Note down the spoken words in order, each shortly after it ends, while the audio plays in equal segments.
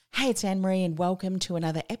it's Anne-Marie and welcome to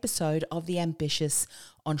another episode of the Ambitious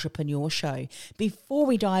Entrepreneur Show. Before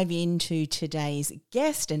we dive into today's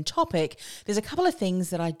guest and topic, there's a couple of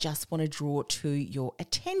things that I just want to draw to your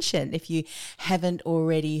attention if you haven't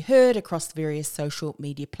already heard across the various social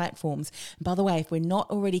media platforms. And by the way, if we're not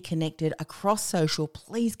already connected across social,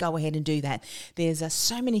 please go ahead and do that. There's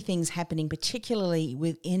so many things happening, particularly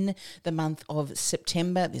within the month of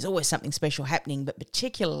September. There's always something special happening, but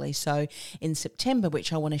particularly so in September,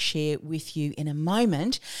 which I want to share with you in a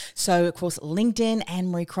moment. So, of course, LinkedIn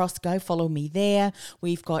and Marie Cross, go follow me there.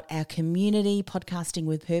 We've got our community, Podcasting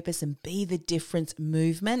with Purpose and Be the Difference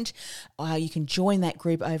movement. You can join that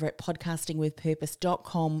group over at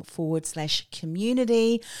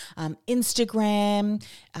podcastingwithpurpose.com/community. Instagram,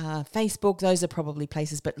 Facebook, those are probably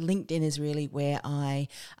places, but LinkedIn is really where I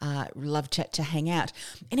love to hang out.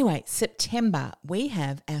 Anyway, September, we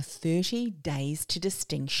have our 30 Days to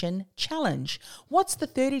Distinction Challenge. What's the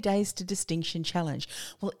 30 Days to Distinction Challenge?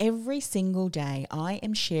 Well, every single day I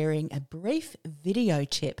am sharing a brief video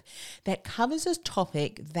tip that covers a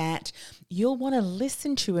topic that you'll want to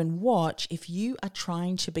listen to and watch if you are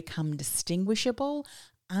trying to become distinguishable,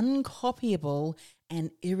 uncopyable, and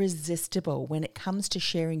irresistible when it comes to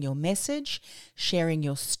sharing your message, sharing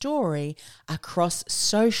your story across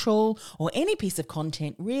social or any piece of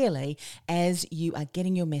content really, as you are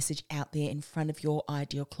getting your message out there in front of your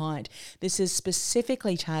ideal client. This is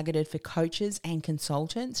specifically targeted for coaches and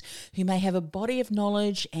consultants who may have a body of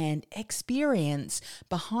knowledge and experience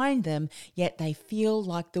behind them, yet they feel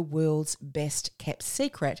like the world's best kept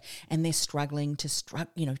secret and they're struggling to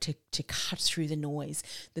cut through the noise.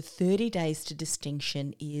 The 30 Days to Distinction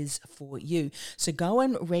is for you. So go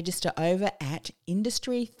and register over at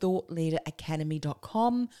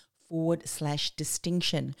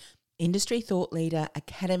industrythoughtleaderacademy.com/distinction.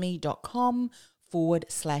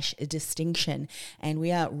 industrythoughtleaderacademy.com/distinction. And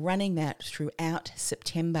we are running that throughout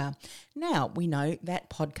September. Now, we know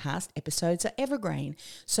that podcast episodes are evergreen.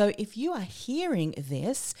 So if you are hearing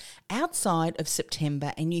this outside of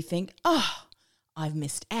September and you think, I've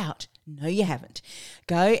missed out. No, you haven't.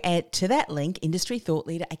 Go to that link,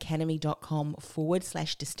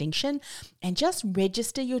 industrythoughtleaderacademy.com/distinction, and just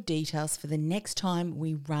register your details for the next time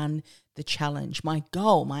we run the challenge. My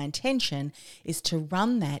goal, my intention is to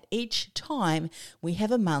run that each time we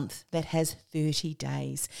have a month that has 30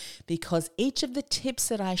 days, because each of the tips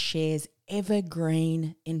that I share is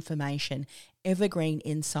evergreen information, evergreen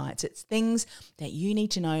insights. It's things that you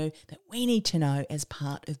need to know, that we need to know as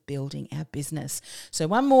part of building our business. So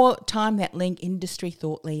one more time, that link,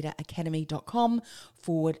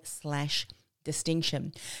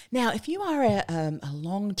 industrythoughtleaderacademy.com/distinction. Now, if you are a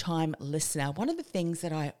long-time listener, one of the things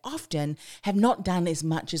that I often have not done as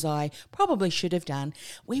much as I probably should have done,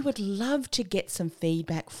 we would love to get some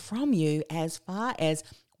feedback from you as far as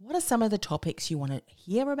what are some of the topics you want to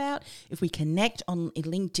hear about? If we connect on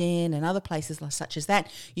LinkedIn and other places such as that,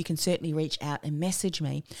 you can certainly reach out and message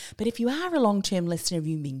me. But if you are a long-term listener,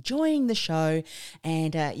 you've been enjoying the show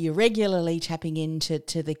and you're regularly tapping into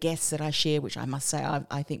the guests that I share, which I must say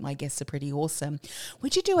I think my guests are pretty awesome,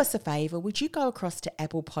 would you do us a favour? Would you go across to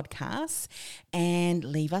Apple Podcasts and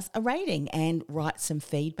leave us a rating and write some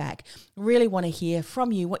feedback? Really want to hear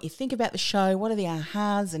from you what you think about the show, what are the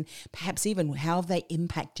ahas, and perhaps even how have they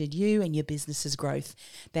impacted you and your business's growth.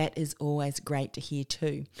 That is always great to hear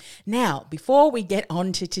too. Now, before we get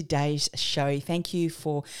on to today's show, thank you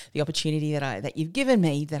for the opportunity that you've given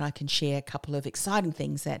me that I can share a couple of exciting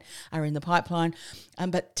things that are in the pipeline.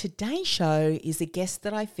 But today's show is a guest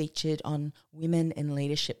that I featured on Women in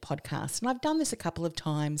Leadership podcast. And I've done this a couple of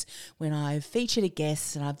times when I've featured a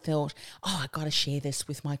guest and I've felt, I've got to share this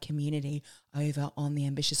with my community over on the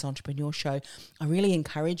Ambitious Entrepreneur Show. I really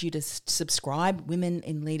encourage you to subscribe,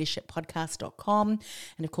 womeninleadershippodcast.com.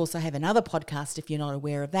 And of course, I have another podcast, if you're not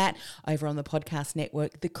aware of that, over on the podcast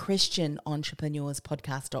network, the Christian Entrepreneurs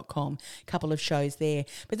Podcast.com. A couple of shows there.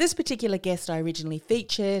 But this particular guest I originally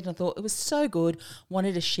featured, and I thought it was so good,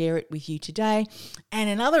 wanted to share it with you today. And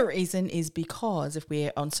another reason is because if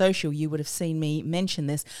we're on social, you would have seen me mention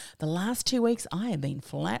this. The last 2 weeks, I have been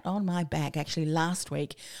flat on my back. Actually, last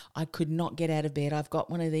week, I could not get out of bed. I'm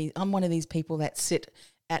one of these people that sit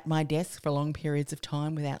at my desk for long periods of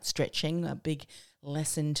time without stretching, a big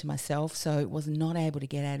lesson to myself. So was not able to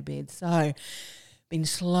get out of bed. So been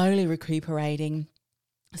slowly recuperating.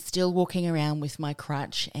 still walking around with my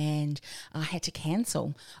crutch, and I had to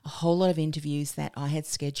cancel a whole lot of interviews that I had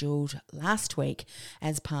scheduled last week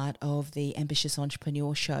as part of the Ambitious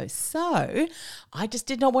Entrepreneur Show. So I just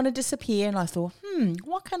did not want to disappear, and I thought,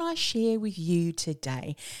 what can I share with you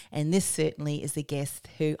today? And this certainly is a guest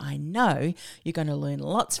who I know you're going to learn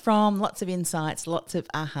lots from, lots of insights, lots of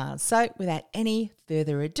ahas. So without any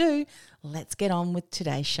further ado, let's get on with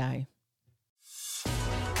today's show.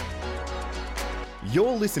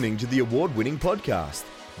 You're listening to the award-winning podcast,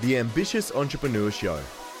 The Ambitious Entrepreneur Show,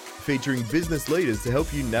 featuring business leaders to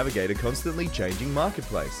help you navigate a constantly changing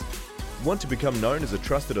marketplace. Want to become known as a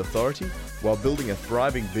trusted authority while building a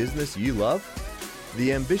thriving business you love?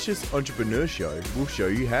 The Ambitious Entrepreneur Show will show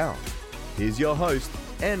you how. Here's your host,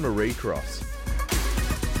 Anne-Marie Cross.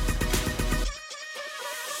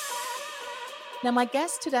 Now, my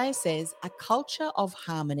guest today says a culture of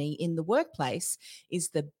harmony in the workplace is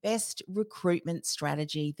the best recruitment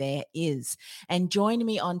strategy there is. And joining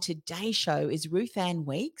me on today's show is Ruthann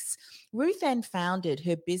Weeks. Ruthann founded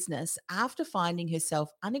her business after finding herself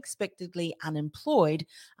unexpectedly unemployed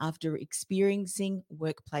after experiencing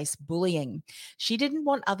workplace bullying. She didn't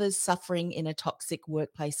want others suffering in a toxic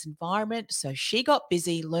workplace environment, so she got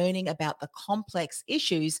busy learning about the complex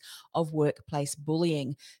issues of workplace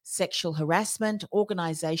bullying, sexual harassment,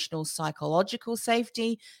 organizational psychological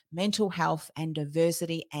safety, mental health, and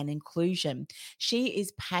diversity and inclusion. She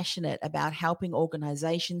is passionate about helping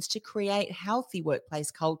organizations to create healthy workplace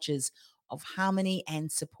cultures of harmony and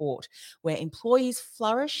support, where employees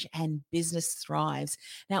flourish and business thrives.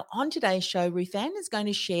 Now, on today's show, Ruthann is going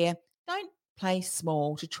to share don't play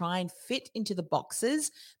small to try and fit into the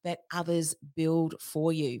boxes that others build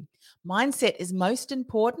for you. Mindset is most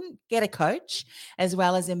important. Get a coach, as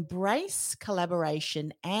well as embrace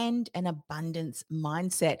collaboration and an abundance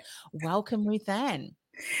mindset. Welcome, Ruthann.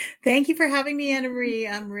 Thank you for having me, Anna Marie.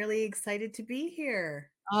 I'm really excited to be here.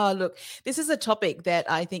 Oh, look, this is a topic that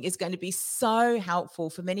I think is going to be so helpful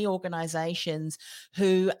for many organizations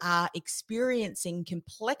who are experiencing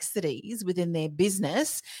complexities within their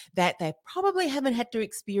business that they probably haven't had to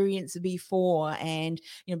experience before. And,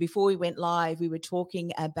 before we went live, we were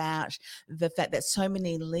talking about the fact that so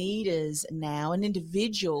many leaders now and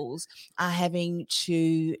individuals are having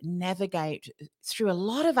to navigate through a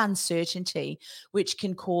lot of uncertainty, which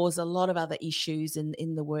can cause a lot of other issues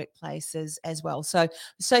in the workplaces as well.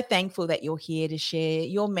 So thankful that you're here to share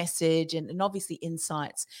your message and obviously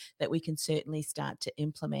insights that we can certainly start to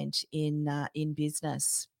implement in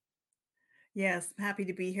business. Yes, I'm happy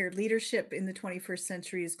to be here. Leadership in the 21st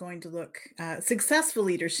century is going to look, successful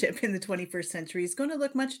leadership in the 21st century is going to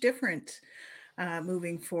look much different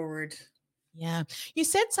moving forward. Yeah, you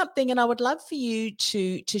said something, and I would love for you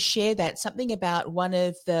to share that, something about one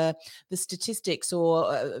of the statistics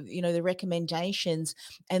or the recommendations,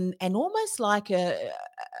 and almost like a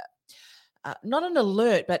not an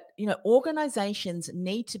alert, but organizations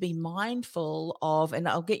need to be mindful of, and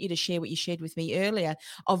I'll get you to share what you shared with me earlier,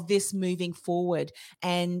 of this moving forward.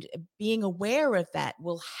 And being aware of that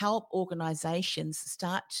will help organizations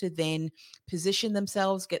start to then position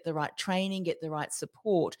themselves, get the right training, get the right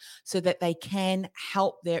support, so that they can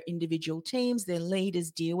help their individual teams, their leaders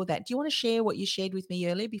deal with that. Do you want to share what you shared with me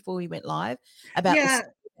earlier before we went live about Yeah,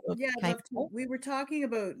 the yeah, I'd came love to. forward? We were talking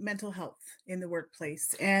about mental health in the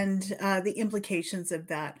workplace and the implications of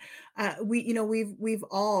that. We've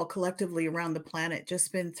all collectively around the planet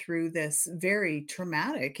just been through this very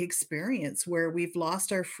traumatic experience where we've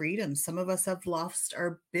lost our freedom. Some of us have lost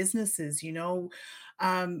our businesses.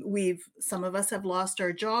 We've some of us have lost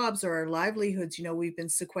our jobs or our livelihoods. We've been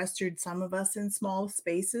sequestered. Some of us in small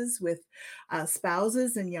spaces with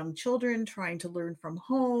spouses and young children trying to learn from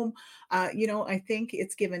home. I think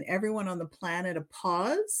it's given everyone on the planet a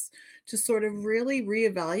pause to sort of really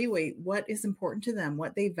reevaluate what is important to them,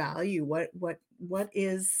 what they value, what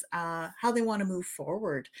is how they want to move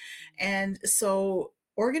forward. And so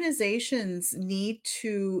organizations need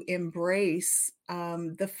to embrace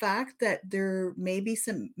the fact that there may be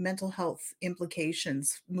some mental health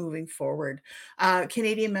implications moving forward.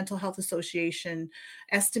 Canadian Mental Health Association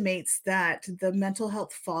estimates that the mental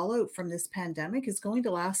health fallout from this pandemic is going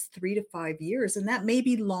to last 3 to 5 years, and that may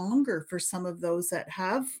be longer for some of those that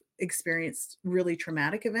have experienced really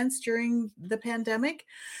traumatic events during the pandemic.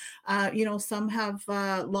 Some have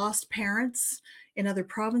lost parents in other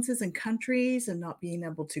provinces and countries and not being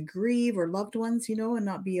able to grieve, or loved ones, and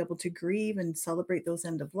not be able to grieve and celebrate those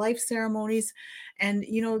end of life ceremonies. And,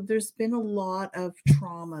 there's been a lot of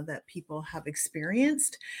trauma that people have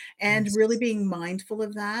experienced, and Yes. really being mindful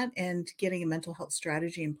of that and getting a mental health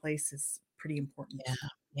strategy in place is pretty Yeah, important.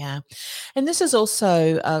 yeah. And this is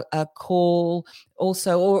also a call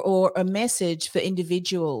also, or a message for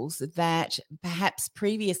individuals that perhaps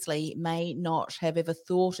previously may not have ever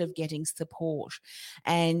thought of getting support,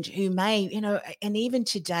 and who may, and even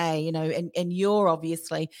today, and you're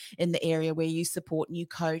obviously in the area where you support and you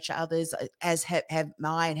coach others, as have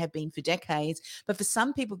I and have been for decades. But for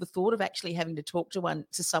some people, the thought of actually having to talk to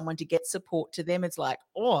someone to get support, to them, it's like,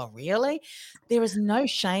 oh, really? There is no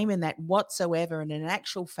shame in that whatsoever. And in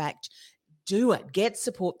actual fact, do it. Get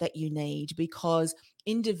support that you need, because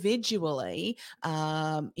individually,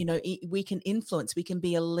 we can influence, we can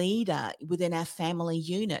be a leader within our family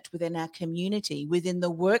unit, within our community, within the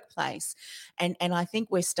workplace. And I think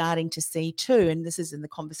we're starting to see too, and this is in the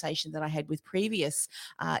conversation that I had with previous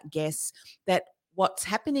guests, that what's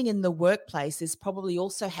happening in the workplace is probably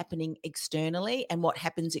also happening externally, and what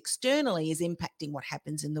happens externally is impacting what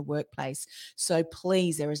happens in the workplace. So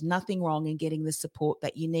please, there is nothing wrong in getting the support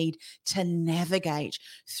that you need to navigate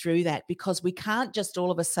through that, because we can't just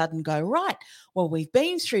all of a sudden go, right, well, we've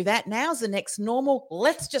been through that, now's the next normal,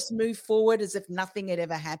 let's just move forward as if nothing had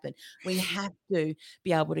ever happened. We have to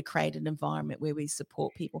be able to create an environment where we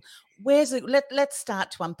support people. Where's it? Let's start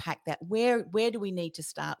to unpack that. Where do we need to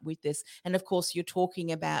start with this? And of course, you're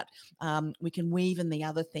talking about, we can weave in the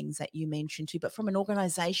other things that you mentioned too. But from an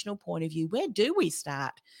organizational point of view, where do we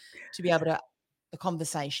start to be able to the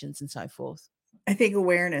conversations and so forth? I think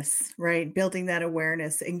awareness, right? Building that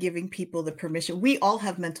awareness and giving people the permission. We all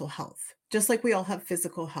have mental health, just like we all have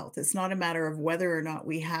physical health. It's not a matter of whether or not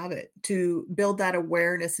we have it. To build that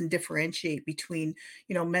awareness and differentiate between,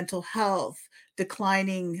 mental health,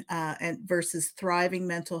 declining and versus thriving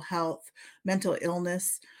mental health, mental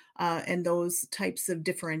illness, and those types of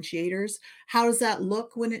differentiators. How does that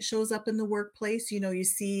look when it shows up in the workplace? You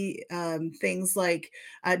see things like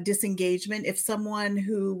disengagement. If someone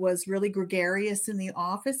who was really gregarious in the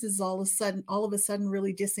office is all of a sudden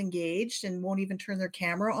really disengaged and won't even turn their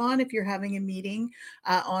camera on if you're having a meeting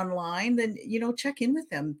online, then check in with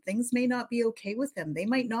them. Things may not be okay with them. They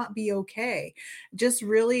might not be okay. Just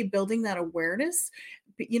really building that awareness.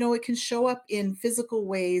 It can show up in physical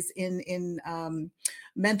ways, in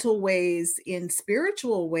mental ways, in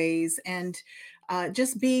spiritual ways, and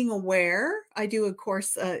just being aware. I do a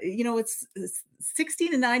course, it's 60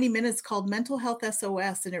 to 90 minutes called Mental Health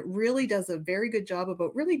SOS, and it really does a very good job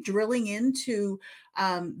about really drilling into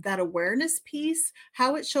that awareness piece,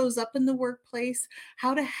 how it shows up in the workplace,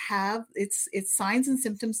 how to have its signs and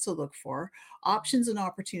symptoms to look for, options and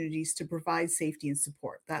opportunities to provide safety and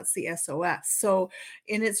support. That's the SOS. So,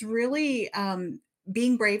 and it's really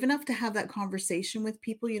being brave enough to have that conversation with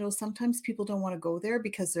people. Sometimes people don't want to go there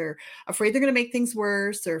because they're afraid they're going to make things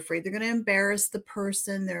worse. They're afraid they're going to embarrass the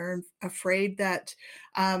person. They're afraid that,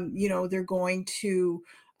 they're going to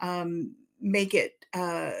make it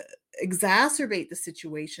exacerbate the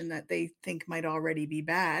situation that they think might already be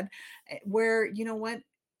bad, where, what,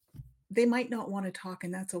 they might not want to talk,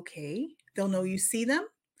 and that's okay. They'll know you see them.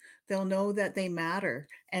 They'll know that they matter.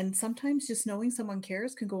 And sometimes just knowing someone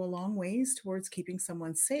cares can go a long ways towards keeping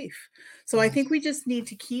someone safe. So I think we Yes. just need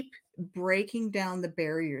to keep breaking down the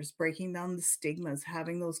barriers, breaking down the stigmas,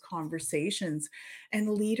 having those conversations.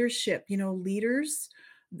 And leadership, leaders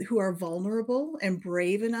who are vulnerable and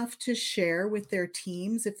brave enough to share with their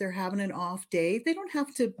teams if they're having an off day, they don't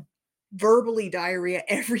have to verbally diarrhea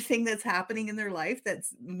everything that's happening in their life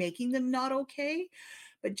that's making them not okay,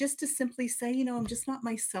 but just to simply say, I'm just not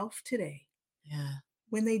myself today. Yeah.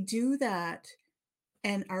 When they do that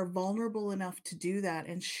and are vulnerable enough to do that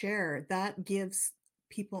and share, that gives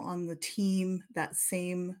people on the team that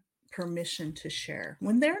same permission to share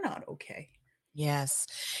when they're not okay. Yes.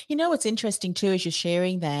 What's interesting too, as you're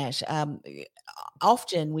sharing that,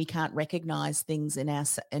 often we can't recognize things in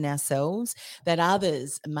ourselves that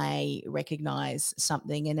others may recognize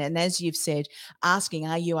something. And as you've said, asking,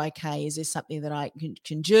 are you okay? Is this something that I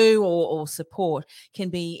can do or support, can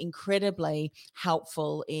be incredibly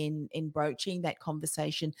helpful in broaching that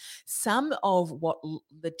conversation. Some of what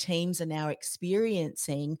the teams are now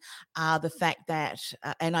experiencing are the fact that,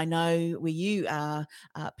 and I know where you are,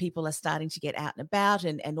 people are starting to get out and about,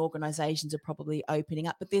 and organizations are probably opening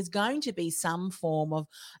up, but there's going to be some form of,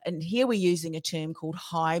 and here we're using a term called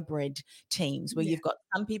hybrid teams, where Yeah. you've got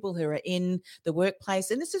some people who are in the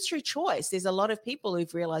workplace, and this is through choice. There's a lot of people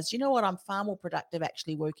who've realized, what, I'm far more productive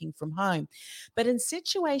actually working from home. But in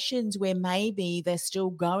situations where maybe they're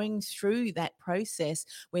still going through that process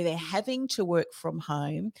where they're having to work from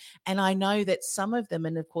home, and I know that some of them,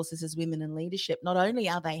 and of course this is women in leadership, not only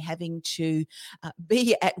are they having to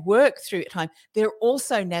be at work through time, they're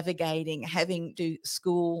also navigating having to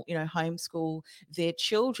school, homeschool their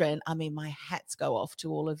children. I mean, my hats go off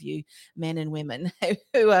to all of you men and women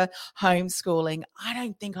who are homeschooling. I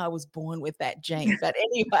don't think I was born with that gene, but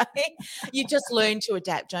anyway, you just learn to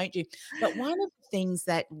adapt, don't you? But one of the things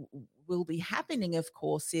that will be happening, of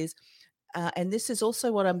course, is and this is also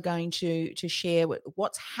what I'm going to share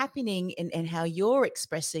what's happening and how you're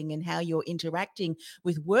expressing and how you're interacting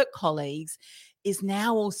with work colleagues is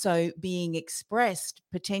now also being expressed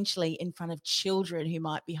potentially in front of children who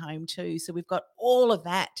might be home too. So we've got all of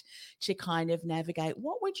that to kind of navigate.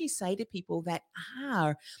 What would you say to people that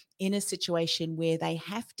are in a situation where they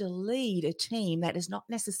have to lead a team that is not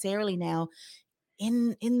necessarily now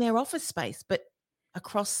in their office space, but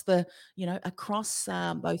across the across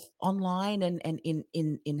both online and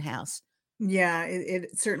in-house? Yeah,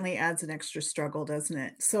 it certainly adds an extra struggle, doesn't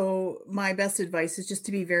it? So, my best advice is just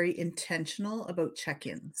to be very intentional about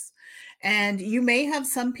check-ins. And you may have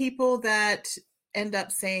some people that end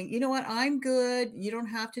up saying, you know what, I'm good. You don't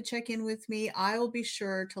have to check in with me. I'll be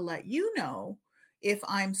sure to let you know if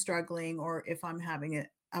I'm struggling or if I'm having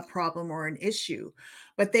a problem or an issue.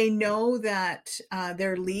 But they know that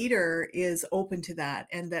their leader is open to that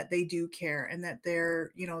and that they do care and that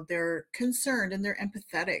they're concerned and they're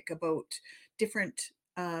empathetic about different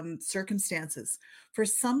circumstances. For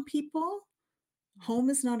some people, home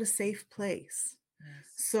is not a safe place. Yes.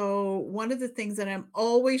 So, one of the things that I'm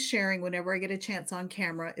always sharing whenever I get a chance on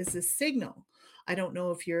camera is this signal. I don't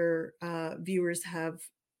know if your viewers have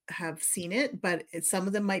seen it, but some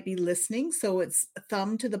of them might be listening. So it's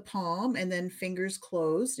thumb to the palm and then fingers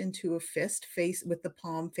closed into a fist, face with the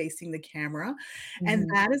palm facing the camera, and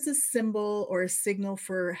Mhm. that is a symbol or a signal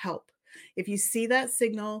for help. If you see that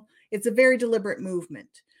signal, it's a very deliberate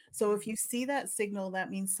movement. So if you see that signal,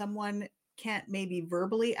 that means someone can't maybe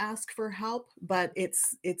verbally ask for help, but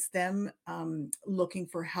it's them looking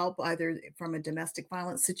for help either from a domestic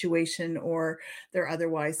violence situation or they're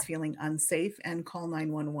otherwise feeling unsafe and call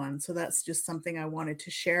 911. So that's just something I wanted to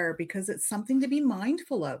share because it's something to be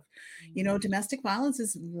mindful of. You know, domestic violence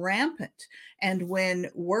is rampant, and when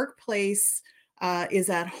workplace is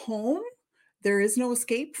at home, there is no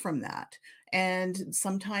escape from that. And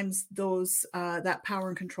sometimes those that power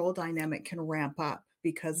and control dynamic can ramp up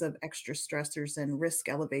because of extra stressors and risk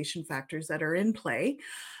elevation factors that are in play.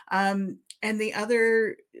 And the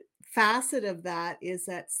other facet of that is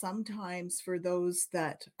that sometimes for those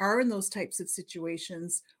that are in those types of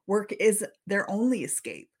situations, work is their only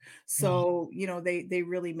escape. Yeah. So, you know, they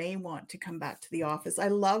really may want to come back to the office. I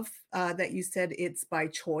love that you said it's by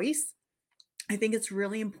choice. I think it's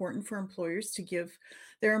really important for employers to give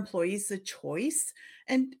their employees a choice.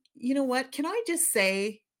 And you know what? Can I just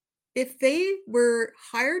say, if they were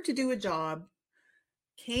hired to do a job,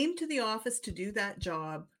 came to the office to do that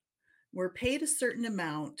job, were paid a certain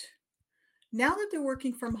amount, now that they're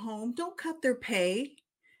working from home, don't cut their pay.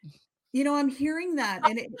 You know, I'm hearing that,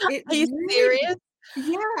 and it Are you really serious?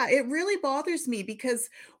 yeah, it really bothers me because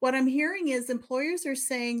what I'm hearing is employers are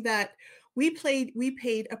saying that we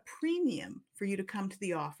paid a premium for you to come to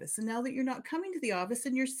the office. And now that you're not coming to the office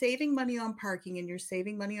and you're saving money on parking and you're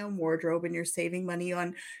saving money on wardrobe and you're saving money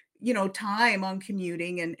on, you know, time on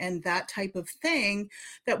commuting and that type of thing,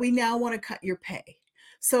 that we now want to cut your pay.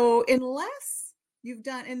 So unless you've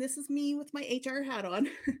done, and this is me with my HR hat on,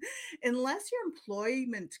 unless your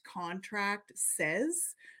employment contract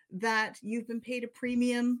says that you've been paid a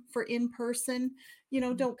premium for in person, you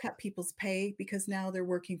know, don't cut people's pay because now they're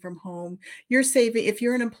working from home. You're saving, if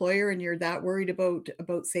you're an employer and you're that worried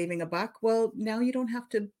about saving a buck, well, now you don't have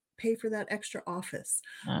to pay for that extra office.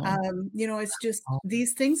 No. You know, it's just Oh,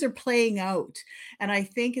 these things are playing out. And I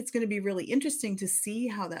think it's going to be really interesting to see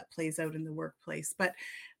how that plays out in the workplace. But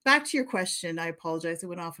back to your question, I apologize. I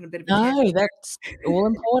went off on a bit of a tangent. no, that's all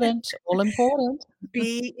important, all important.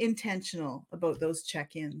 Be intentional about those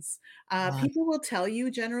check-ins. Right. People will tell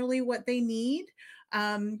you generally what they need,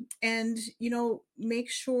 and, you know,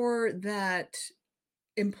 make sure that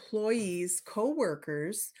employees,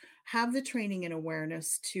 coworkers have the training and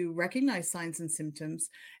awareness to recognize signs and symptoms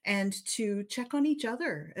and to check on each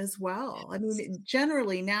other as well. I mean,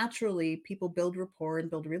 generally, naturally, people build rapport and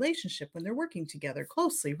build a relationship when they're working together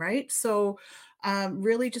closely, right? So,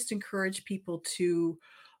 really just encourage people to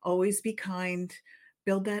always be kind,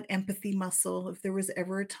 build that empathy muscle. If there was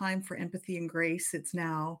ever a time for empathy and grace, it's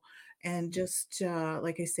now. And just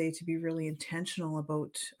like I say, to be really intentional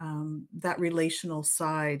about that relational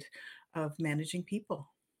side of managing people.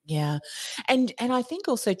 Yeah. And I think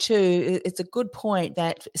also too, it's a good point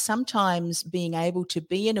that sometimes being able to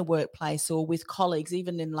be in a workplace or with colleagues,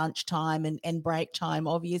 even in lunchtime and break time,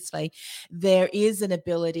 obviously, there is an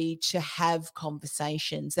ability to have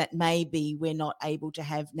conversations that maybe we're not able to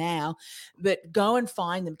have now, but go and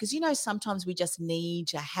find them. Because, sometimes we just need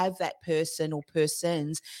to have that person or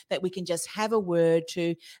persons that we can just have a word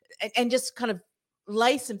to and just kind of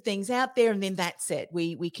lay some things out there, and then that's it,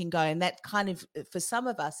 we can go. And that kind of, for some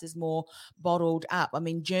of us, is more bottled up. I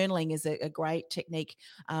mean, journaling is a great technique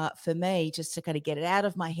for me, just to kind of get it out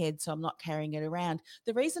of my head so I'm not carrying it around.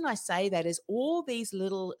 The reason I say that is all these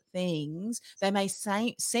little things, they may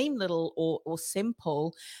seem little or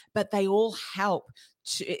simple, but they all help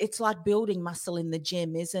it's like building muscle in the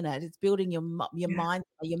gym, isn't it? It's building your Yeah. mind,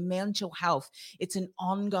 your mental health. It's an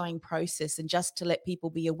ongoing process. And just to let people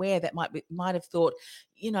be aware that might have thought,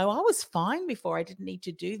 I was fine before, I didn't need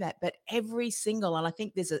to do that. But every single, and I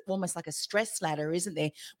think there's almost like a stress ladder, isn't there?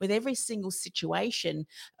 With every single situation,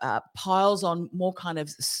 piles on more kind of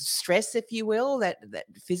stress, if you will, that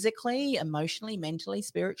physically, emotionally, mentally,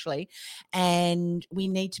 spiritually, and we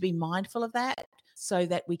need to be mindful of that so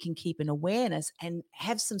that we can keep an awareness and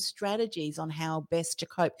have some strategies on how best to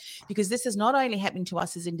cope. Because this is not only happening to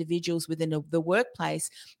us as individuals within the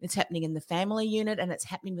workplace, it's happening in the family unit, and it's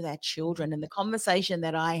happening with our children. And the conversation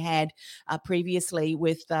that I had previously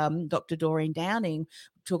with Dr. Doreen Downing,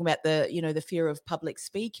 talking about the fear of public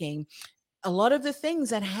speaking, a lot of the things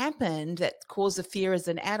that happened that cause a fear as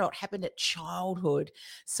an adult happened at childhood.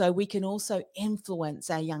 So we can also influence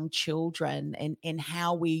our young children and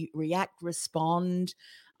how we react, respond,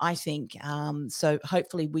 I think. So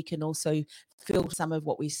hopefully we can also filter some of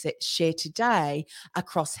what we share today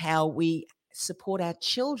across how we support our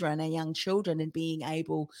children, our young children, and being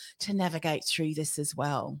able to navigate through this as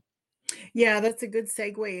well. Yeah, that's a good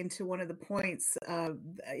segue into one of the points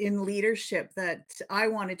in leadership that I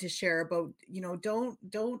wanted to share about.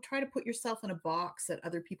 Don't try to put yourself in a box that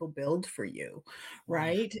other people build for you, Wow.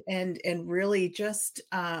 right? And really just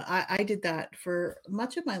I did that for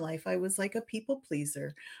much of my life. I was like a people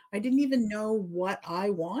pleaser. I didn't even know what I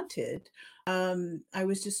wanted. I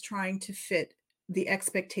was just trying to fit the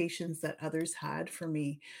expectations that others had for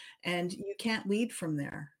me. And you can't lead from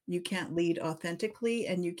there. You can't lead authentically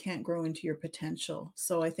and you can't grow into your potential.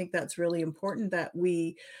 So I think that's really important that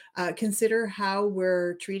we consider how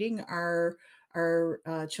we're treating our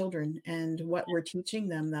children and what we're teaching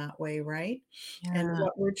them that way, right? And Yeah.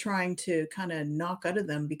 what we're trying to kind of knock out of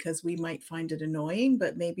them because we might find it annoying,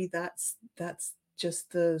 but maybe that's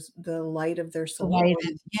just the light of their The way soul that,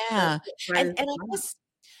 and the yeah. fire And of the and I fire. guess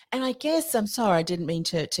And I guess I'm sorry, I didn't mean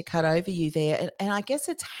to cut over you there. And I guess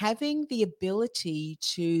it's having the ability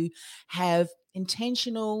to have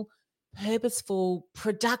intentional, purposeful,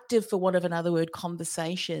 productive, for want of another word,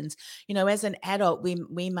 conversations. As an adult,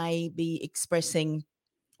 we may be expressing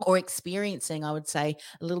or experiencing, I would say,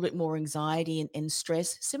 a little bit more anxiety and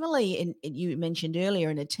stress. Similarly, you mentioned earlier,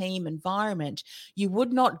 in a team environment, you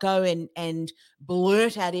would not go and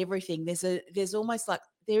blurt out everything. There's almost like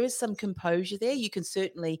there is some composure there. You can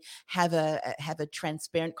certainly have a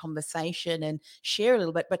transparent conversation and share a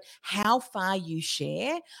little bit, but how far you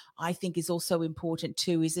share, I think, is also important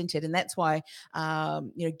too, isn't it? And that's why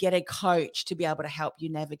get a coach to be able to help you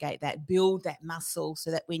navigate that, build that muscle,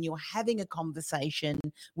 so that when you're having a conversation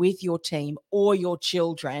with your team or your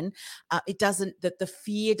children, it doesn't that the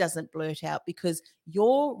fear doesn't blurt out, because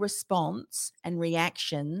your response and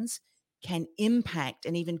reactions can impact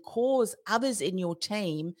and even cause others in your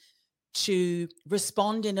team to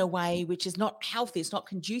respond in a way which is not healthy. It's not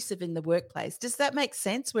conducive in the workplace. Does that make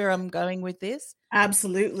sense where I'm going with this?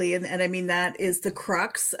 Absolutely, and I mean, that is the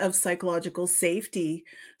crux of psychological safety.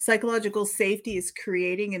 Psychological safety is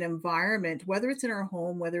creating an environment, whether it's in our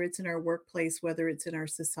home, whether it's in our workplace, whether it's in our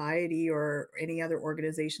society or any other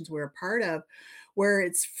organizations we're a part of, where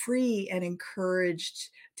it's free and encouraged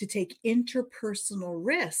to take interpersonal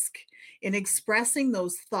risk in expressing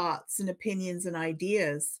those thoughts and opinions and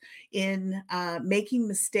ideas, in making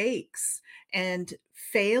mistakes and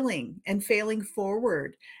failing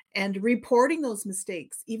forward and reporting those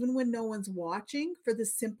mistakes, even when no one's watching, for the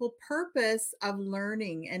simple purpose of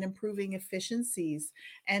learning and improving efficiencies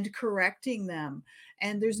and correcting them.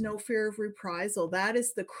 And there's no fear of reprisal. That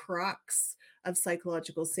is the crux of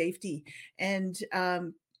psychological safety. And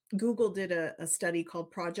Google did a study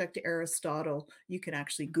called Project Aristotle. You can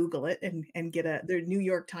actually Google it and get the New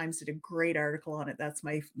York Times did a great article on it. That's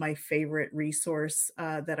my favorite resource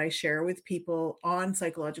that I share with people on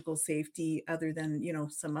psychological safety, other than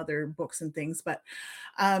some other books and things. But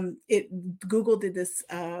it Google did this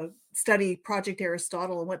study Project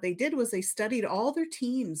Aristotle, and what they did was they studied all their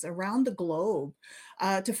teams around the globe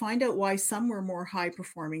to find out why some were more high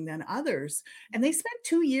performing than others. And they spent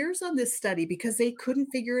 2 years on this study because they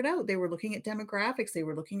couldn't figure it out. They were looking at demographics, they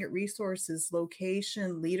were looking at resources,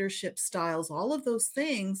 location, leadership styles, all of those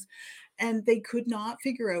things, and they could not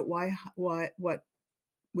figure out what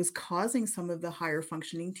was causing some of the higher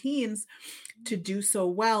functioning teams to do so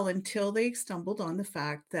well, until they stumbled on the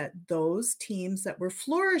fact that those teams that were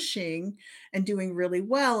flourishing and doing really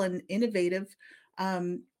well and innovative,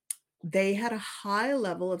 um, they had a high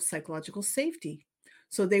level of psychological safety.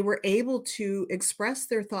 So they were able to express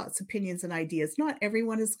their thoughts, opinions, and ideas. Not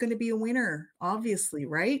everyone is going to be a winner, obviously,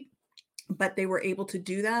 right? But they were able to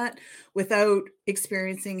do that without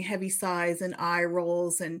experiencing heavy sighs and eye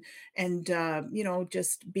rolls, and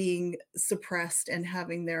just being suppressed and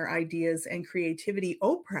having their ideas and creativity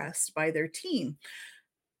oppressed by their team.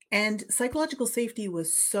 And psychological safety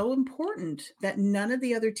was so important that none of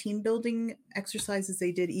the other team building exercises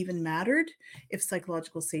they did even mattered if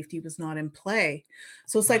psychological safety was not in play.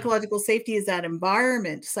 So, Wow. psychological safety is that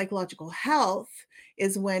environment. Psychological health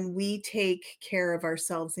is when we take care of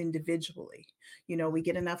ourselves individually. We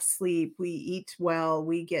get enough sleep, we eat well,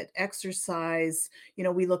 we get exercise,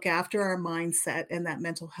 we look after our mindset and that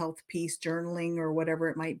mental health piece, journaling or whatever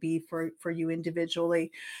it might be for you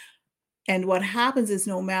individually. And what happens is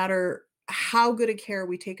no matter how good a care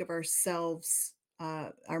we take of ourselves,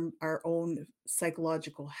 our own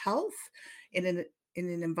psychological health in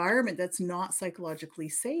an environment that's not psychologically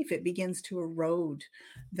safe, it begins to erode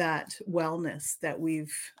that wellness that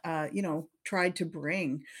we've, tried to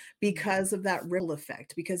bring, because of that ripple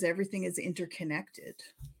effect, because everything is interconnected.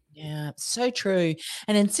 Yeah, so true.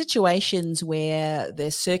 And in situations where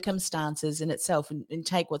there's circumstances in itself, and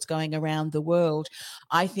take what's going around the world,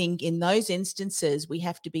 I think in those instances we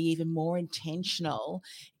have to be even more intentional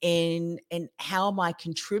in how am I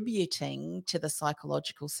contributing to the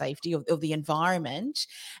psychological safety of the environment?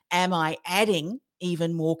 Am I adding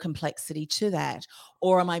even more complexity to that,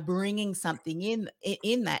 or am I bringing something in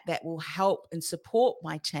that will help and support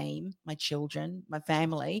my team, my children, my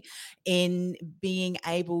family, in being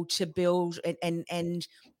able to build and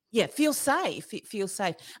yeah, feel safe. It feels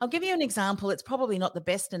safe. I'll give you an example. It's probably not the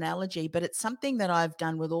best analogy, but it's something that I've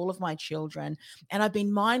done with all of my children, and I've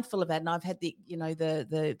been mindful of that. And I've had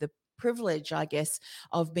the privilege, I guess,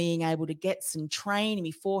 of being able to get some training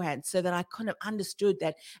beforehand, so that I kind of understood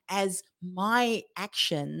that as my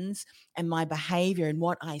actions and my behavior and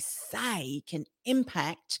what I say can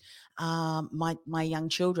impact my young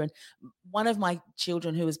children. One of my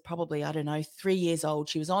children, who was probably, I don't know, 3 years old,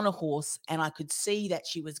 she was on a horse and I could see that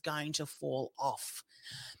she was going to fall off.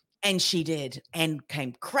 And she did, and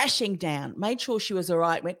came crashing down, made sure she was all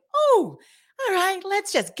right, went, "Oh, all right,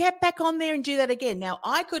 let's just get back on there and do that again." Now,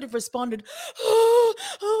 I could have responded, "Oh,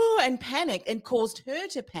 oh," and panicked and caused her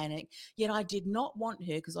to panic. Yet I did not want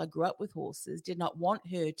her, because I grew up with horses, did not want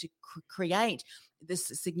her to create this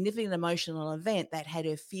significant emotional event that had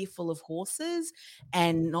her fearful of horses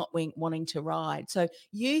and not wanting to ride. So,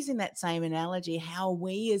 using that same analogy, how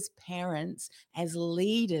we as parents, as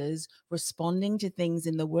leaders, responding to things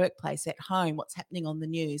in the workplace, at home, what's happening on the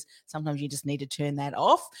news. Sometimes you just need to turn that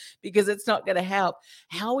off because it's not going to help.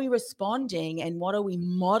 How are we responding, and what are we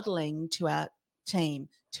modeling to our team,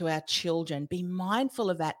 to our children? Be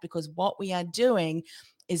mindful of that, because what we are doing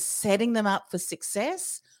is setting them up for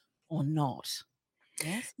success or not.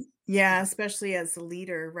 Yes. Yeah, especially as a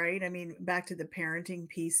leader, right? I mean, back to the parenting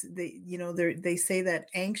piece, they say that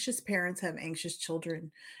anxious parents have anxious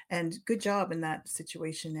children. And good job in that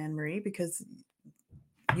situation, Anne Marie, because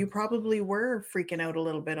you probably were freaking out a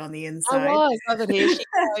little bit on the I inside. was. I thought, here she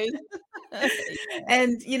goes. Yeah.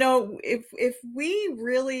 And if we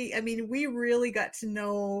really, I mean, we really got to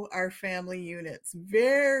know our family units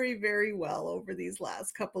very, very well over these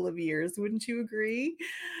last couple of years, wouldn't you agree?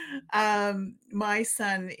 My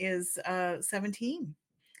son is 17,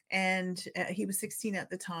 and he was 16 at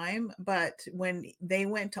the time. But when they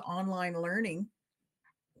went to online learning,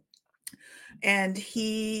 and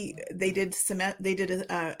they did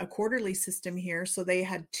a quarterly system here, so they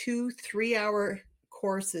had 2 3-hour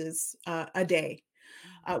courses a day,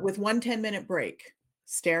 with one 10-minute break,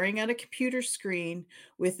 staring at a computer screen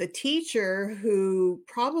with a teacher who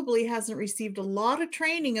probably hasn't received a lot of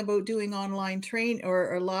training about doing online train,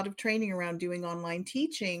 or a lot of training around doing online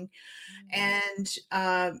teaching. And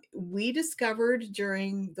we discovered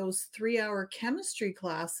during those 3-hour chemistry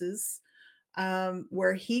classes,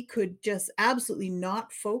 where he could just absolutely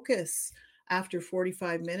not focus after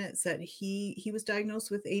 45 minutes that he was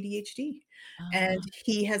diagnosed with ADHD. And Ah,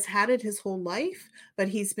 he has had it his whole life, but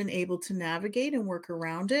he's been able to navigate and work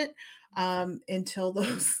around it, until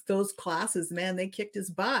those classes, man, they kicked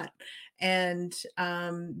his butt. And,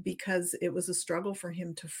 because it was a struggle for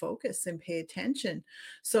him to focus and pay attention.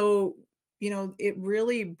 So, it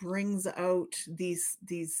really brings out these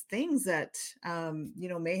things that,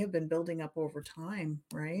 may have been building up over time,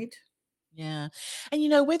 right? yeah.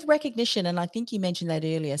 And, with recognition, and I think you mentioned that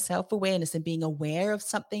earlier, self-awareness and being aware of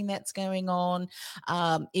something that's going on,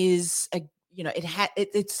 is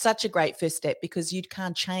it's such a great first step, because you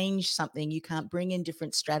can't change something, you can't bring in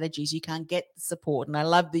different strategies, you can't get the support. And I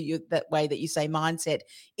love that way that you say mindset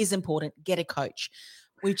is important. Get a coach.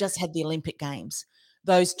 We just had the Olympic Games.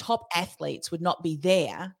 Those top athletes would not be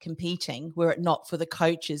there competing were it not for the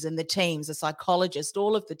coaches and the teams, the psychologists,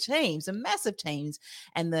 all of the teams, the massive teams,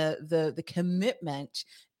 and the commitment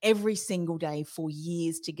every single day for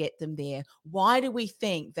years to get them there. Why do we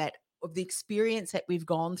think that of the experience that we've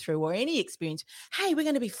gone through, or any experience, hey, we're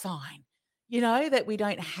going to be fine? That we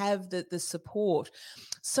don't have the support.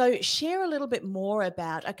 So share a little bit more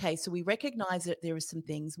about, okay, so we recognize that there are some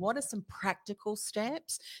things. What are some practical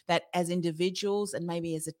steps that as individuals and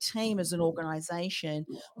maybe as a team, as an organization,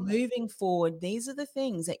 moving forward, these are the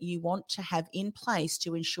things that you want to have in place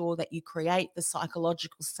to ensure that you create the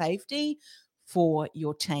psychological safety for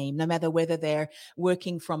your team, no matter whether they're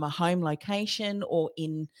working from a home location or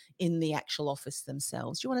in the actual office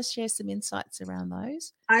themselves. Do you want to share some insights around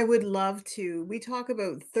those? I would love to. We talk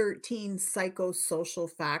about 13 psychosocial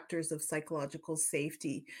factors of psychological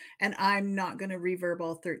safety, and I'm not going to reverb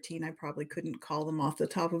all 13. I probably couldn't call them off the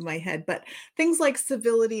top of my head, but things like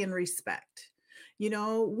civility and respect.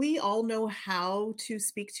 We all know how to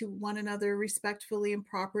speak to one another respectfully and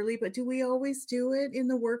properly, but do we always do it in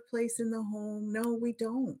the workplace, in the home? No, we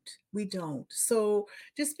don't. We don't. So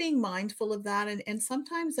just being mindful of that. And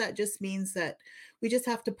sometimes that just means that we just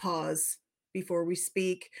have to pause before we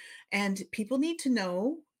speak. And people need to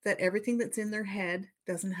know that everything that's in their head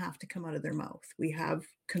doesn't have to come out of their mouth. We have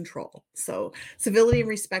control. So, civility and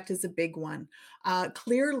respect is a big one.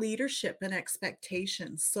 Clear leadership and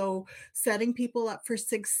expectations. So, setting people up for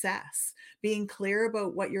success, being clear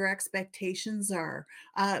about what your expectations are,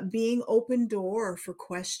 being open door for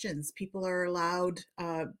questions. People are allowed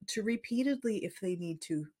to repeatedly, if they need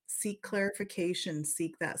to, seek clarification,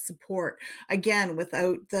 seek that support. Again,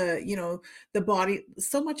 without the body,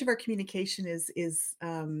 so much of our communication is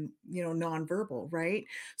nonverbal, right?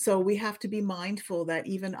 So we have to be mindful that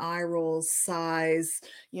even eye rolls, sighs,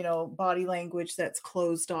 body language that's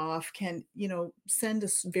closed off can send a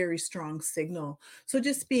very strong signal. So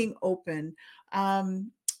just being open.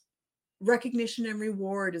 Recognition and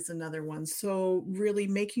reward is another one. So really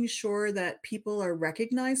making sure that people are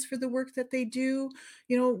recognized for the work that they do,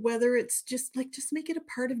 whether it's just make it a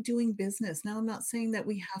part of doing business. Now, I'm not saying that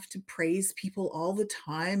we have to praise people all the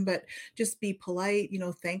time, but just be polite,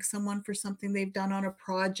 thank someone for something they've done on a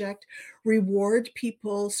project, reward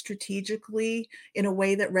people strategically in a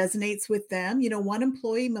way that resonates with them. One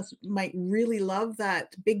employee might really love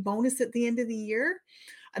that big bonus at the end of the year.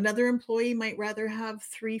 Another employee might rather have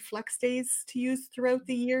 3 flex days to use throughout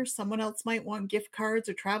the year. Someone else might want gift cards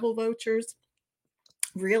or travel vouchers.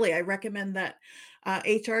 Really, I recommend that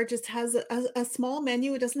HR just has a small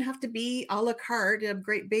menu. It doesn't have to be à la carte, a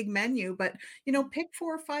great big menu, but pick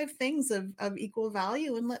 4 or 5 things of equal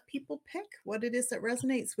value and let people pick what it is that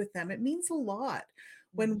resonates with them. It means a lot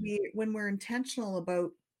when Mhm, we're intentional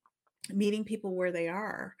about meeting people where they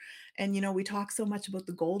are. And we talk so much about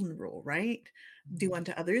the golden rule, right? Do mhm.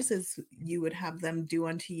 unto others as you would have them do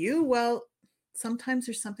unto you. Well, sometimes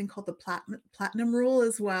there's something called the platinum rule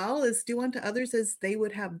as well, is do unto others as they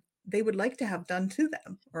would like to have done to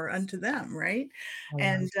them or unto them, right? I love.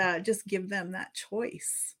 And just give them that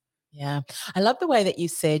choice. Yeah. I love the way that you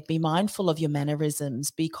said be mindful of your mannerisms,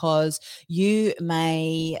 because you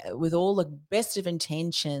may, with all the best of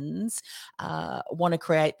intentions, want to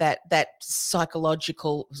create that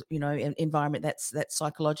psychological, environment that's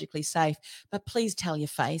psychologically safe. But please tell your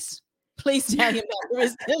face. Please tell your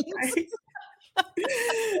mannerisms. Right.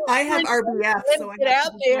 I have RBF, Let so it I get have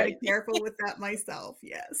to out be there. really careful with that myself.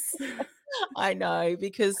 Yes. I know,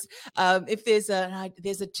 because if there's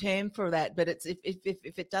a term for that, but it's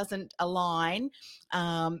if it doesn't align,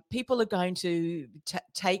 people are going to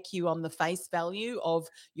take you on the face value of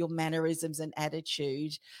your mannerisms and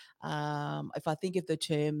attitude. If I think of the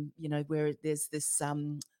term, where there's this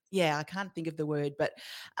Yeah, I can't think of the word, but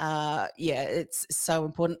yeah, it's so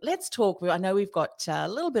important. Let's talk. I know we've got a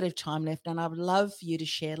little bit of time left, and I would love for you to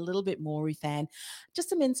share a little bit more, Ruthann, just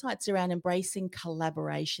some insights around embracing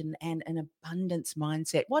collaboration and an abundance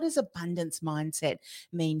mindset. What does abundance mindset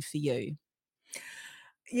mean for you?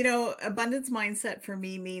 Abundance mindset for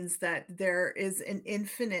me means that there is an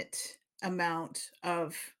infinite amount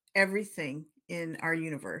of everything in our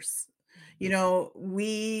universe. You know,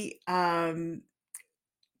 we don't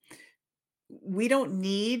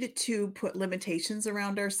need to put limitations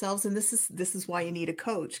around ourselves, and this is why you need a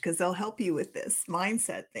coach, because they'll help you with this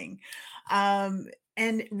mindset thing.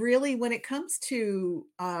 And really, when it comes to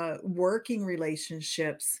working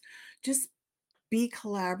relationships, just be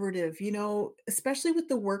collaborative, especially with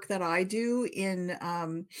the work that I do in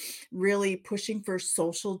really pushing for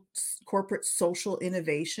corporate social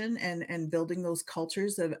innovation, and building those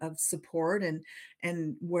cultures of support, and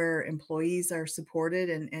where employees are supported,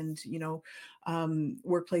 and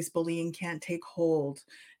workplace bullying can't take hold,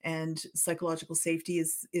 and psychological safety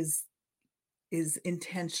is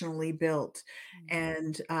intentionally built,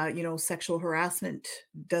 and sexual harassment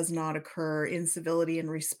does not occur. Incivility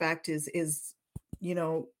and respect is you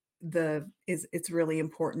know the is it's really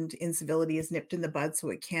important. Incivility is nipped in the bud so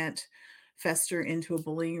it can't fester into a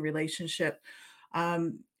bullying relationship.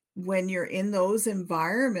 When you're in those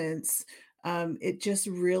environments, it just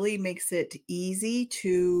really makes it easy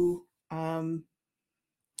to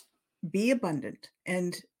be abundant.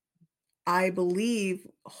 And I believe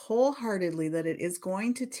wholeheartedly that it is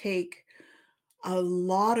going to take a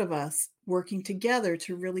lot of us working together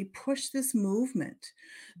to really push this movement.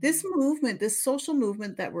 This social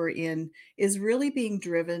movement that we're in, is really being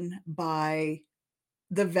driven by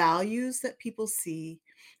the values that people see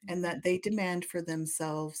and that they demand for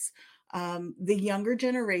themselves. The younger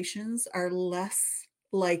generations are less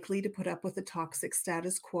likely to put up with the toxic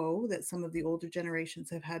status quo that some of the older generations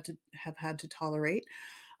have had to tolerate.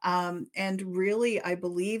 And really, I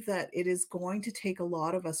believe that it is going to take a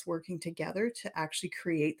lot of us working together to actually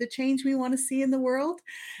create the change we want to see in the world.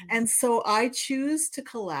 And so I choose to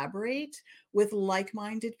collaborate with like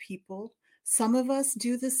minded people. Some of us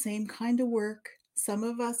do the same kind of work. Some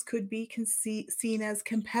of us could be seen as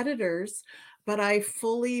competitors, but I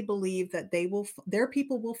fully believe that their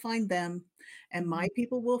people will find them, and my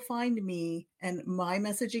people will find me, and my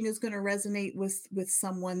messaging is going to resonate with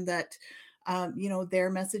someone that their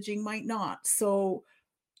messaging might not. So,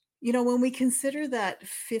 when we consider that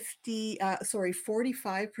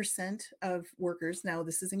 45% of workers, now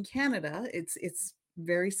this is in Canada, it's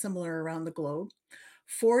very similar around the globe.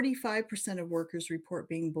 45% of workers report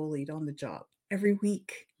being bullied on the job every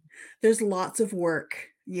week. There's lots of work,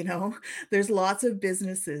 there's lots of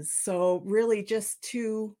businesses. So, really, just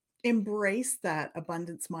to embrace that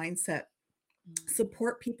abundance mindset,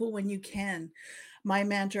 support people when you can. My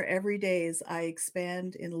mantra every day is I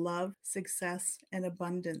expand in love, success, and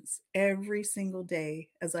abundance every single day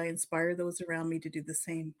as I inspire those around me to do the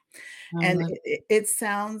same. I And love it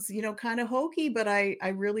sounds, kind of hokey, but I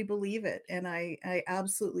really believe it. And I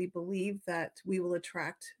absolutely believe that we will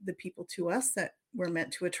attract the people to us that we're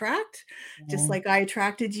meant to attract, just that. like I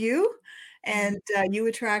attracted you, Yeah. and you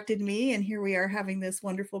attracted me. And here we are having this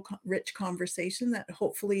wonderful, rich conversation that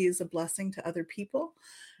hopefully is a blessing to other people.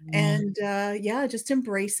 Yeah. And yeah, just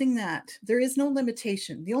embracing that. There is no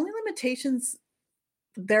limitation. The only limitations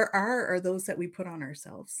there are those that we put on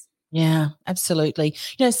ourselves. Yeah, absolutely.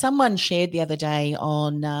 Someone shared the other day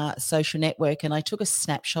on social network, and I took a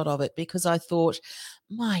snapshot of it because I thought,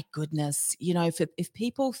 my goodness, if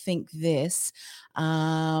people think this,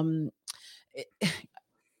 um,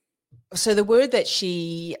 so the word that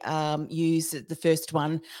she used, the first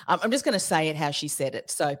one, I'm just going to say it how she said it.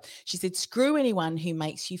 So she said, "Screw anyone who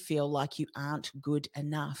makes you feel like you aren't good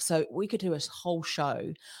enough." So we could do a whole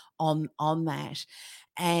show on that,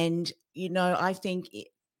 and I think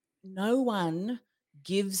no one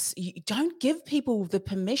gives you don't give people the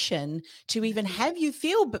permission to even have you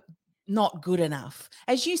feel not good enough.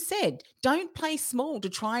 As you said, don't play small to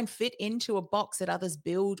try and fit into a box that others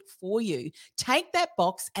build for you. Take that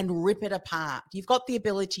box and rip it apart. You've got the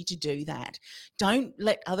ability to do that. Don't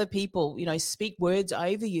let other people, speak words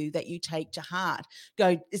over you that you take to heart.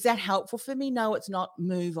 Go, is that helpful for me? No, it's not.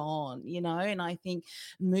 Move on, and I think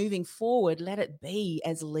moving forward, let it be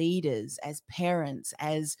as leaders, as parents,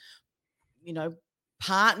 as you know,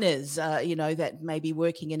 partners, that may be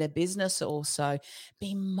working in a business also.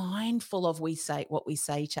 Be mindful of what we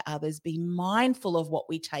say to others. Be mindful of what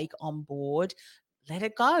we take on board. let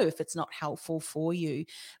it go if it's not helpful for you.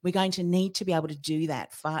 We're going to need to be able to do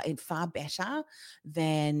that far better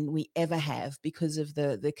than we ever have because of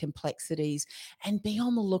the complexities, and be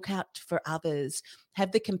on the lookout for others.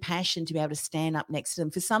 Have the compassion to be able to stand up next to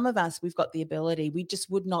them. For some of us, we've got the ability, we just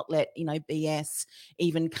would not let, BS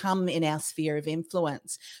even come in our sphere of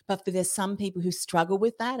influence. But there's some people who struggle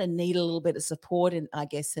with that and need a little bit of support, and I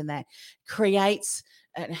guess, in that creates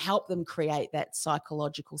and help them create that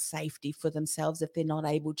psychological safety for themselves if they're not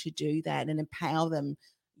able to do that, and empower them.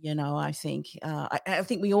 I think I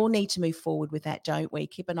think we all need to move forward with that, don't we?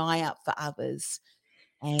 Keep an eye out for others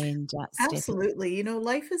and step in. Absolutely.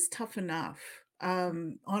 Life is tough enough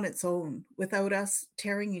on its own without us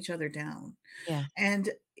tearing each other down. Yeah, And,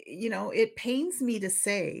 it pains me to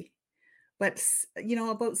say, but,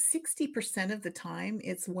 about 60% of the time,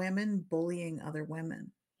 it's women bullying other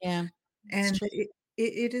women. yeah, it's And true. it's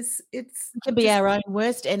We can be just our own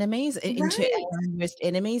worst enemies, into right. our own worst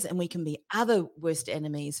enemies, and we can be other worst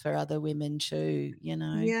enemies for other women too.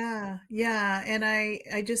 Yeah, yeah, and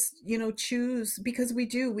I just, choose because we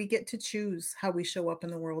get to choose how we show up in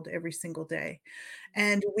the world every single day.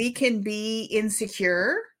 And we can be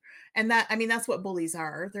insecure, and that's what bullies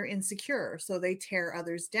are. They're insecure, so they tear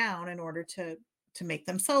others down in order to make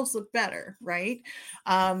themselves look better, right?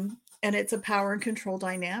 And it's a power and control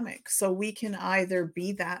dynamic. So we can either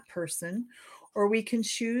be that person, or we can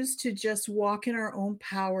choose to just walk in our own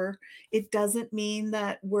power. It doesn't mean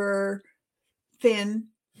that we're thin.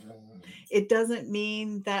 It doesn't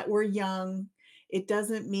mean that we're young. It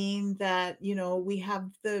doesn't mean that, we have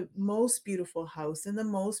the most beautiful house and the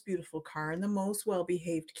most beautiful car and the most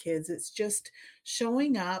well-behaved kids. It's just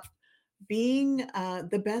showing up, being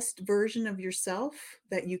the best version of yourself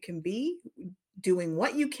that you can be, doing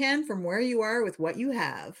what you can from where you are with what you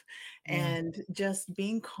have, Yeah. and just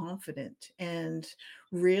being confident. And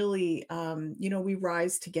really, we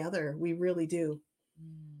rise together. We really do.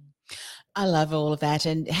 Mm. I love all of that.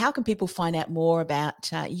 And how can people find out more about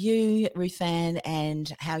you, Ruthann,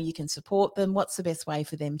 and how you can support them? What's the best way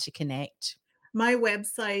for them to connect? My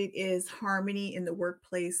website is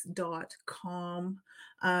harmonyintheworkplace.com.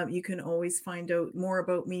 You can always find out more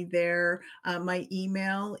about me there. My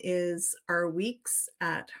email is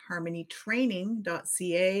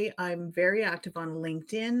rweeks@harmonytraining.ca. I'm very active on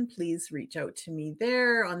LinkedIn. Please reach out to me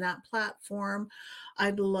there on that platform.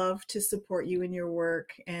 I'd love to support you in your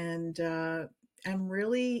work, and I'm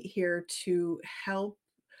really here to help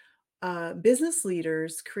business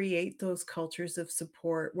leaders create those cultures of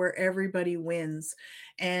support where everybody wins.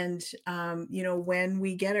 And, when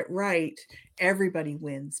we get it right, everybody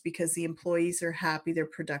wins because the employees are happy, they're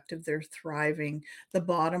productive, they're thriving. The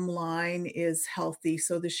bottom line is healthy,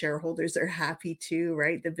 so the shareholders are happy too,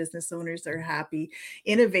 right? The business owners are happy.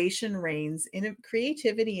 Innovation reigns.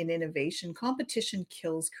 Creativity and innovation. Competition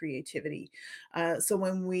kills creativity. So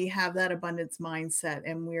when we have that abundance mindset,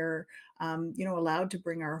 and we're allowed to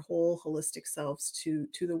bring our whole holistic selves to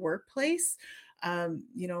the workplace,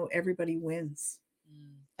 everybody wins.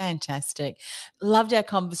 Fantastic. Loved our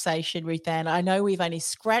conversation, Ruthann. I know we've only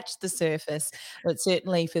scratched the surface, but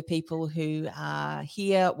certainly for people who are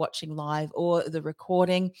here watching live or the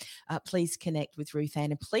recording, please connect with Ruthann,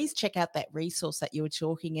 and please check out that resource that you were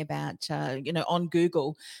talking about, on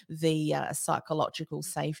Google, the psychological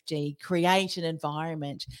safety, create an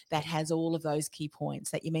environment that has all of those key points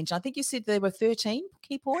that you mentioned. I think you said there were 13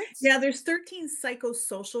 key points. Yeah, there's 13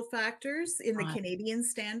 psychosocial factors in the Right. Canadian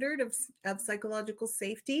standard of psychological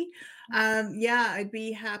safety. Yeah, I'd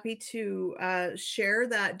be happy to share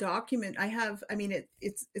that document.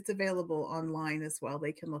 It's available online as well.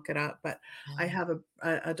 They can look it up, but I Yeah. have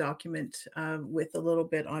a document with a little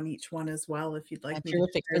bit on each one as well, if you'd like me to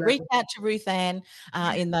Terrific. share So that reach with out to Ruthann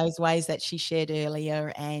in those ways that she shared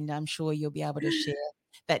earlier, and I'm sure you'll be able to share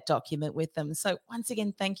that document with them. So once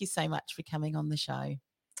again, thank you so much for coming on the show.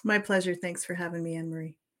 My pleasure. Thanks for having me,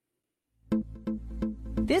 Anne-Marie.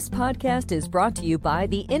 This podcast is brought to you by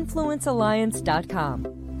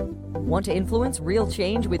theinfluencealliance.com. Want to influence real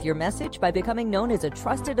change with your message by becoming known as a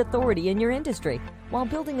trusted authority in your industry while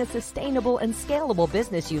building a sustainable and scalable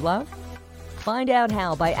business you love? Find out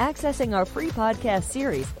how by accessing our free podcast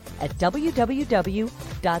series at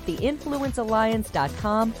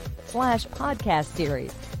www.theinfluencealliance.com/podcast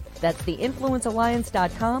series. That's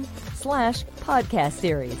theinfluencealliance.com/podcast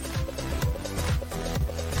series.